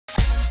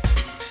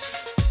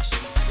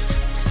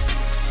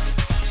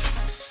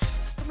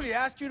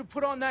asked you to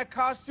put on that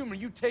costume, or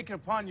you take it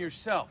upon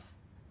yourself?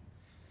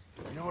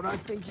 You know what I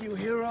think you,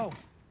 hero?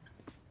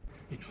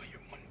 You know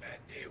you're one bad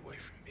day away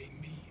from being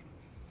me.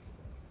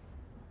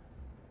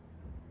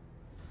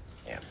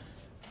 Yeah.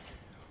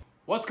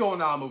 What's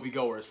going on,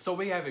 moviegoers? So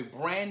we have a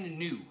brand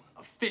new,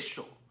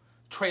 official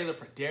trailer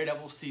for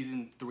Daredevil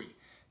Season 3.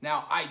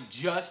 Now, I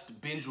just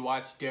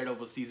binge-watched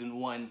Daredevil Season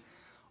 1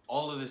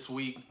 all of this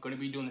week. Going to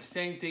be doing the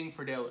same thing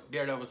for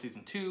Daredevil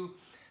Season 2.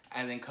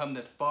 And then come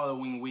the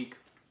following week,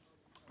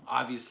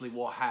 obviously,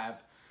 we'll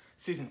have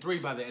Season 3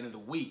 by the end of the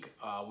week,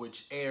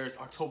 which airs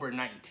October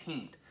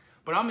 19th.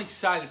 But I'm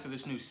excited for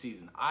this new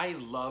season. I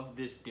love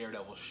this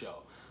Daredevil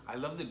show. I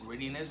love the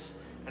grittiness,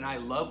 and I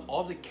love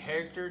all the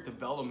character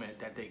development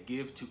that they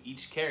give to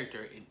each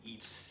character in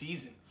each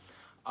season.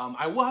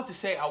 I will have to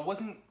say I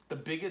wasn't the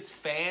biggest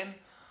fan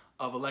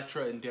of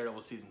Elektra in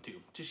Daredevil Season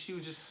 2. She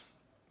was just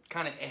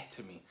kind of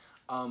to me.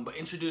 But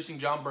introducing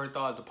Jon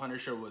Bernthal as the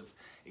Punisher was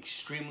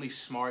extremely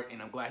smart,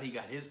 and I'm glad he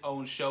got his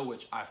own show,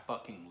 which I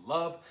fucking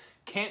love.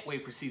 Can't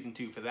wait for Season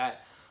 2 for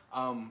that.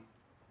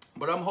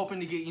 But I'm hoping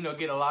to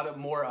get a lot of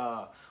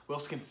more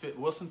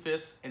Wilson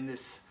Fisk in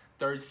this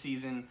third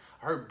season.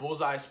 I heard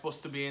Bullseye is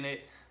supposed to be in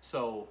it,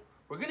 so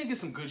we're gonna get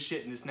some good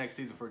shit in this next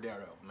season for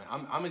Daredevil, man.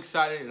 I'm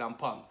excited and I'm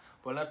pumped.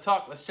 But enough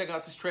talk. Let's check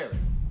out this trailer.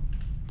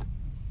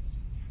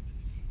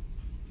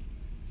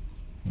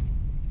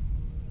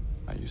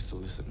 I used to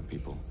listen to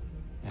people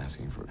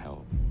asking for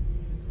help.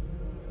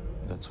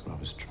 That's what I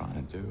was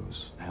trying to do,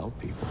 was help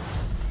people.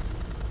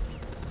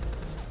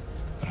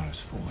 But I was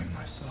fooling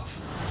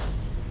myself.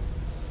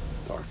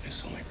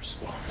 Darkness only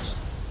responds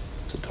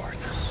to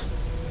darkness.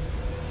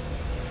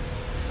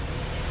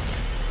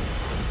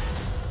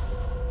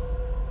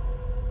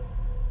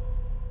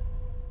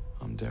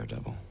 I'm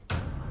Daredevil.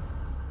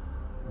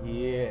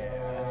 Yeah.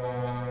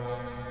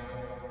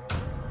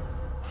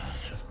 I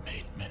have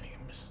made many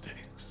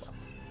mistakes,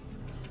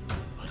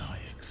 but I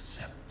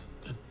accept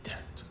the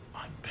debt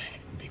I'm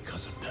paying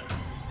because of them.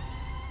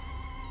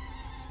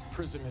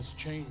 Prison has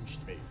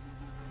changed me.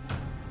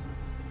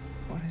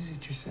 What is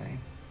it you're saying?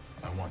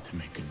 I want to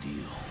make a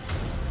deal.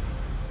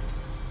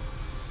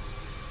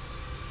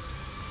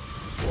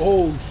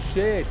 Oh,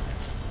 shit.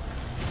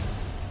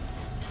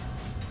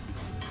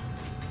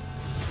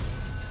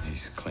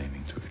 He's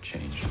claiming to have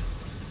changed,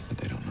 but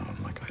they don't know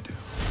him like I do.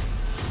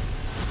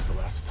 The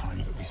last time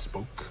that we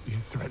spoke, you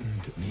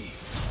threatened me.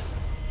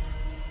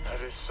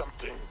 That is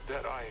something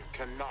that I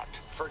cannot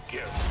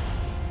forgive.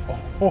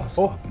 I'll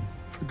stop him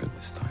for good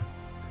this time.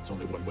 There's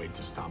only one way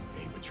to stop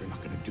me, but you're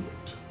not going to do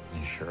it.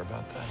 You sure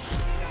about that?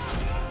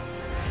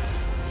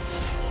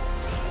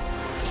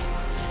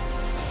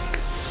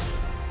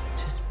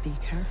 Just be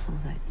careful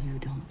that you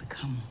don't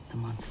become the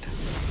monster.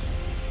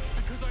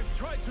 Because I've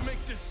tried to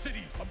make this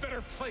city a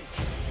better place.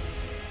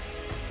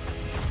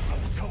 I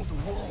will tell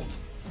the world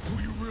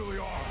who you really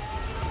are.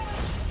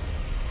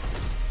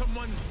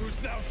 Someone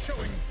who's now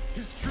showing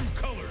his true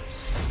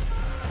colors.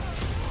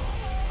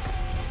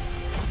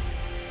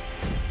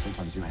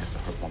 Sometimes you have to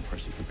hurt one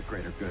person for the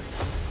greater good.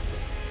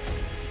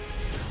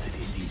 The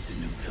city needs a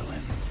new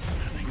villain.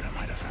 I think I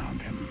might have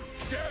found him.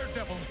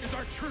 Daredevil is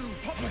our true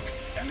public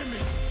enemy.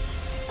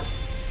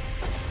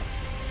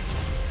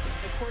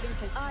 According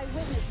to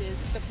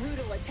eyewitnesses, the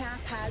brutal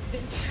attack has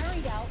been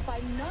carried out by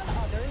none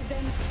other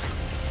than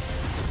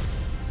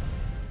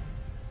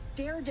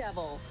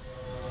Daredevil.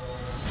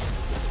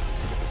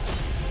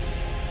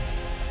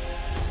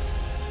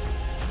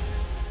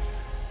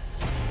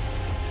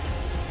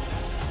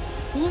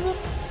 Who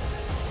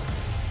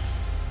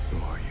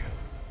are you?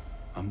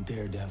 I'm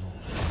Daredevil.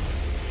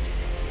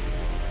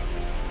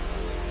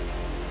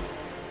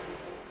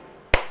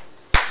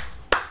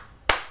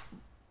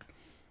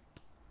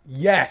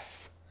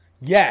 Yes.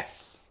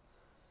 Yes.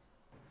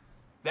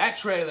 That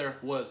trailer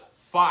was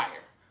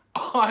fire.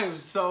 I am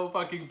so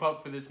fucking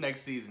pumped for this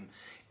next season.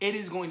 It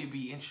is going to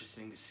be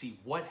interesting to see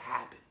what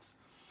happens.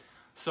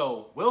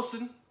 So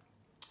Wilson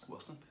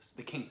Fisk,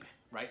 the Kingpin,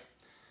 right?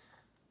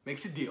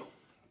 Makes a deal,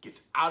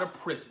 gets out of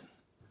prison,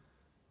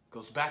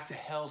 goes back to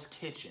Hell's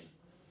Kitchen,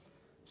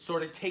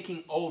 sort of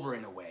taking over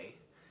in a way,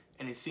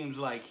 and it seems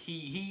like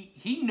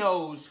he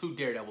knows who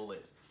Daredevil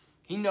is.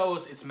 He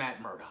knows it's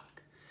Matt Murdock.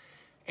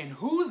 And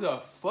who the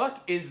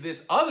fuck is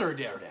this other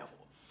Daredevil?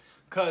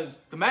 Because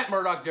the Matt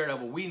Murdock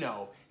Daredevil we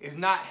know is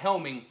not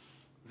helming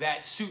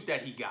that suit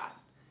that he got.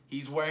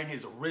 He's wearing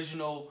his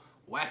original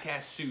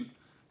whack-ass suit,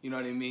 you know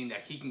what I mean,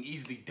 that he can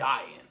easily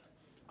die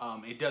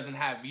in. It doesn't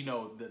have, you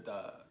know,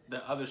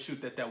 the other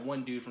suit that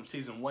one dude from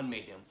season 1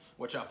 made him,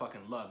 which I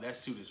fucking love. That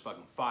suit is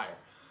fucking fire.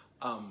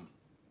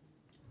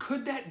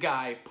 Could that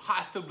guy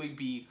possibly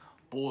be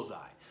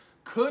Bullseye?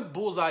 Could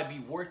Bullseye be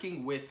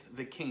working with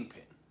the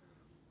Kingpin?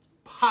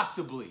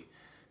 Possibly,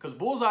 because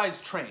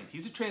Bullseye's trained.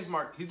 He's a trained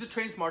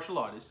martial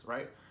artist,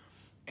 right?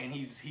 And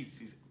he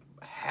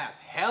has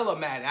hella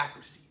mad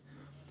accuracy.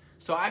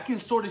 So I can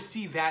sort of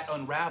see that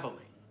unraveling.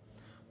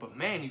 But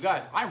man, you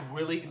guys, I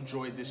really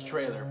enjoyed this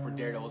trailer for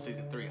Daredevil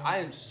Season 3. I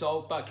am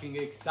so fucking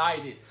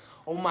excited.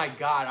 Oh my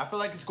God, I feel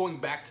like it's going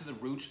back to the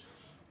roots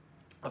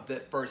of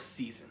that first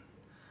season.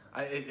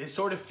 It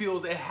sort of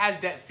feels, it has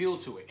that feel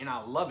to it, and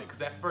I love it because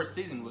that first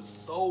season was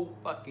so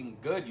fucking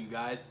good, you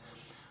guys.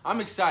 I'm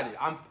excited.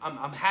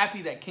 I'm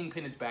happy that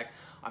Kingpin is back.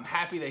 I'm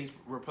happy that he's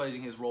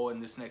reprising his role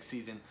in this next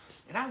season,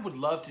 and I would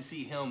love to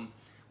see him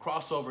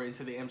cross over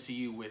into the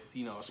MCU with,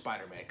 you know,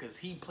 Spider-Man, because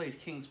he plays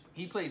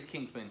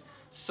Kingpin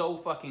so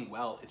fucking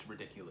well. It's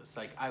ridiculous.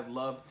 Like, I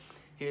love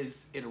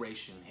his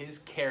iteration. His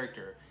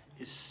character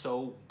is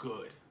so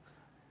good.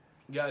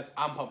 You guys,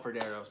 I'm pumped for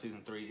Daredevil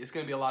season 3. It's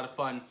gonna be a lot of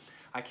fun.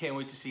 I can't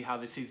wait to see how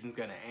this season's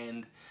gonna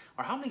end,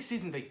 or how many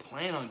seasons they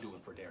plan on doing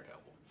for Daredevil.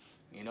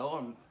 You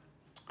know,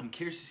 I'm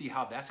curious to see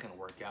how that's gonna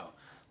work out.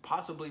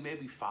 Possibly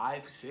maybe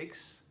 5,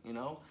 6. You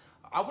know,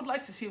 I would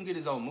like to see him get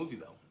his own movie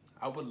though.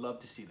 I would love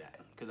to see that,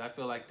 because I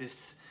feel like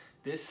this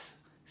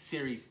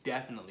series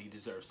definitely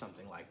deserves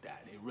something like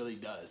that. It really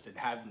does. And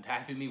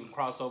have him even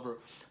cross over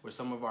with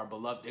some of our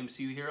beloved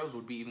MCU heroes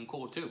would be even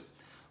cool too.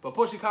 But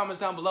post your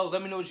comments down below.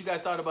 Let me know what you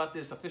guys thought about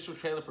this official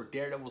trailer for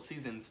Daredevil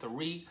season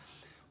 3.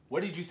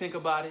 What did you think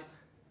about it?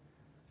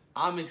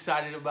 I'm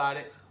excited about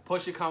it.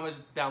 Post your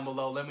comments down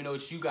below. Let me know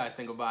what you guys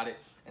think about it.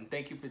 And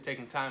thank you for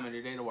taking time in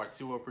your day to watch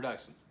SeaWorld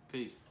Productions.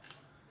 Peace.